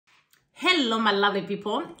Hello my lovely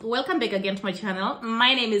people, welcome back again to my channel.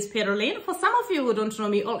 My name is Peroline. For some of you who don't know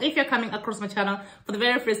me, or if you're coming across my channel for the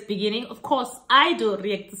very first beginning, of course I do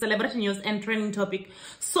react to celebrity news and trending topic.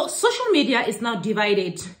 So social media is now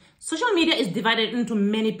divided. Social media is divided into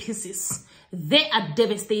many pieces. They are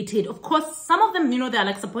devastated. Of course, some of them, they're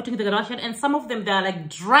like supporting the Kardashian, and some of them, they're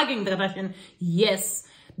like dragging the Kardashian. Yes,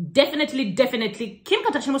 definitely. Kim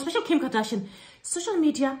Kardashian, especially Kim Kardashian, social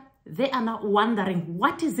media, they are now wondering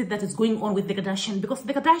what is it that is going on with the Kardashian, because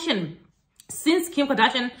the Kardashian, since Kim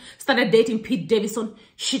Kardashian started dating Pete Davidson,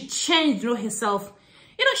 she changed, herself.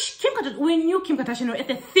 We knew Kim Kardashian as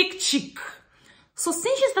a thick chick. So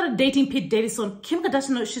since she started dating Pete Davidson, Kim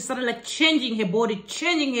Kardashian, she started like changing her body.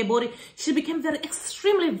 She became very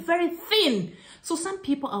thin. So some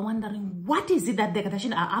people are wondering, what is it that the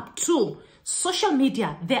Kardashian are up to? Social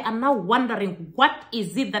media, they are now wondering, what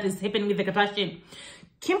is it that is happening with the Kardashian?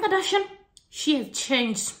 Kim Kardashian, she has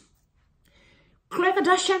changed. Khloe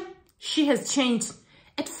Kardashian, she has changed.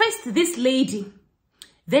 At first, this lady,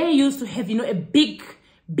 they used to have, a big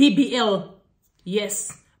BBL.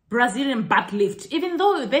 Yes, Brazilian butt lift. Even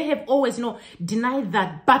though they have always, denied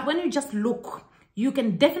that. But when you just look, you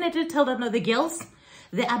can definitely tell that, the girls,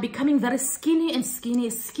 they are becoming very skinny.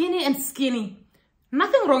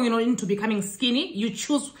 Nothing wrong, into becoming skinny. You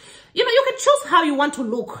choose, you can choose how you want to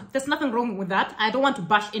look. There's nothing wrong with that. I don't want to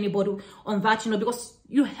bash anybody on that, because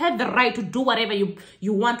you have the right to do whatever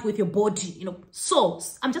you want with your body, So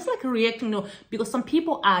I'm just like reacting, because some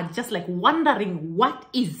people are just like wondering, what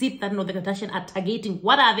is it that, the Kardashian are targeting?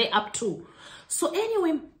 What are they up to? So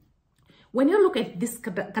anyway, when you look at this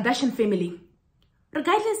Kardashian family,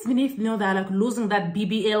 regardless if they're like losing that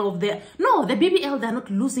BBL of their, no, the BBL, they're not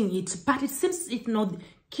losing it, but it seems if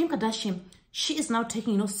Kim Kardashian, she is now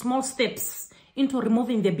taking small steps into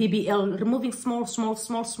removing the BBL, removing small,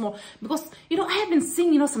 because I have been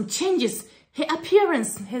seeing some changes. Her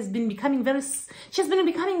appearance has been becoming she's been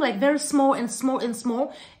becoming like very small,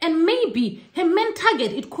 and maybe her main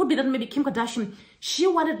target, it could be that maybe Kim Kardashian, she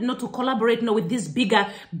wanted to collaborate with this bigger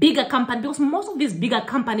company, because most of these bigger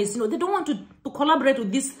companies, they don't want to collaborate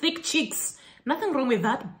with these thick chicks. Nothing wrong with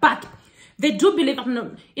that, but they do believe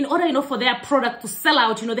that in order for their product to sell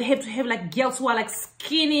out, they have to have like girls who are like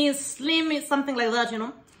skinny, slim, something like that,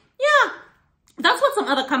 Yeah, that's what some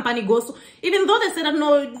other company goes to. Even though they say that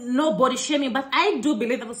no body shaming, but I do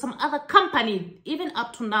believe that some other company, even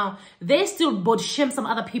up to now, they still body shame some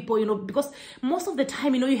other people, because most of the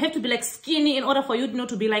time, you have to be like skinny in order for you,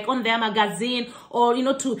 to be like on their magazine, or,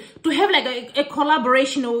 to have like a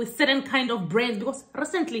collaboration with certain kind of brands. Because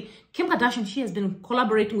recently, Kim Kardashian, she has been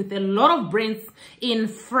collaborating with a lot of brands in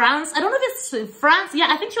France. I don't know if it's France. Yeah,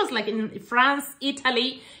 I think she was like in France,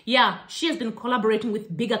 Italy. Yeah, she has been collaborating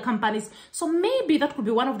with bigger companies. So maybe that could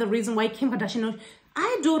be one of the reasons why Kim Kardashian,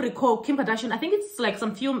 I do recall Kim Kardashian, I think it's like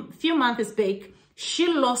some few months back, she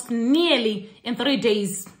lost nearly in 3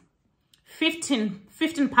 days, 15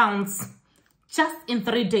 pounds, just in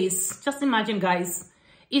 3 days. Just imagine, guys.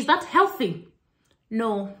 Is that healthy?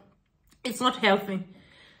 No, it's not healthy.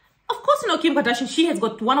 Of course, Kim Kardashian, she has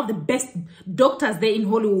got one of the best doctors there in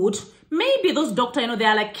Hollywood. Maybe those doctors, they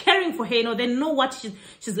are like caring for her, they know what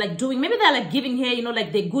she's like doing. Maybe they're like giving her,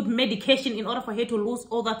 like the good medication in order for her to lose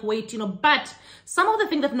all that weight, But some of the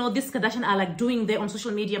things that, this Kardashian are like doing there on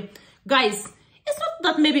social media, guys, it's not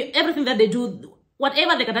that maybe everything that they do,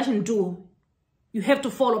 whatever the Kardashian do, you have to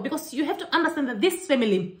follow, because you have to understand that this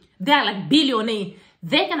family, they are like billionaire.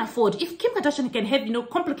 They can afford. If Kim Kardashian can have,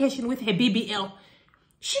 complication with her BBL,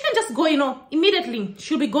 she can just go, immediately.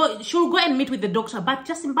 She'll go and meet with the doctor. But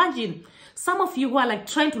just imagine, some of you who are like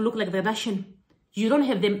trying to look like the Kardashian, you don't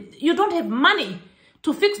have money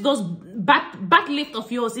to fix those back lift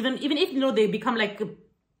of yours, even if they become like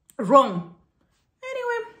wrong.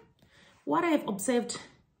 Anyway, what I have observed,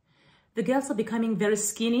 the girls are becoming very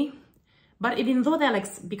skinny. But even though they're like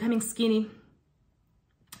becoming skinny,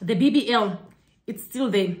 the BBL, it's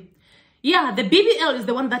still there. Yeah, the BBL is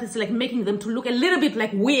the one that is like making them to look a little bit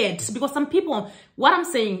like weird, because some people, what I'm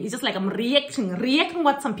saying is just like I'm reacting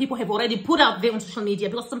what some people have already put out there on social media,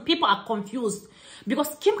 because some people are confused.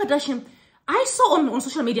 Because Kim Kardashian, I saw on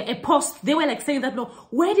social media a post, they were like saying that,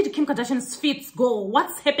 where did Kim Kardashian's feet go?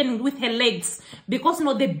 What's happening with her legs? Because, the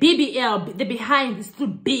BBL, the behind is too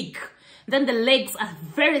big. Then the legs are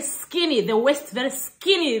very skinny, the waist very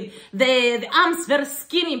skinny, the arms very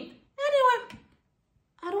skinny. Anyway,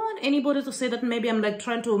 I don't want anybody to say that maybe I'm like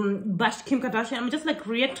trying to bash Kim Kardashian. I'm just like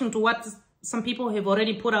reacting to what some people have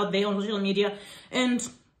already put out there on social media. And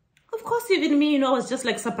of course, even me, I was just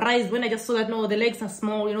like surprised when I just saw that, the legs are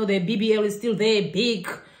small, the BBL is still there, big.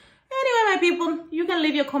 Anyway, my people, you can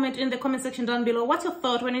leave your comment in the comment section down below. What's your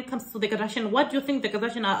thought when it comes to the Kardashian? What do you think the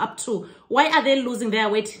Kardashian are up to? Why are they losing their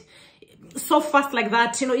weight so fast like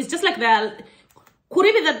that? You know, it's just like they're... Could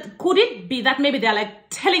it be that maybe they're like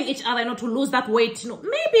telling each other, you know, to lose that weight? You know,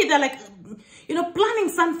 maybe they're like, you know, planning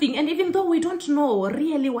something. And even though we don't know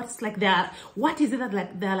really what's like what is it that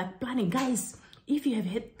like they're like planning, guys? If you have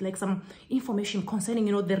had like some information concerning,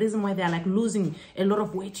 you know, the reason why they're like losing a lot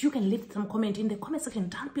of weight, you can leave some comment in the comment section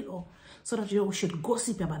down below so that you should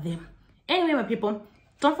gossip about them. Anyway, my people,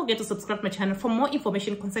 don't forget to subscribe to my channel for more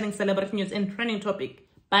information concerning celebrity news and trending topic.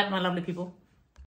 Bye, my lovely people.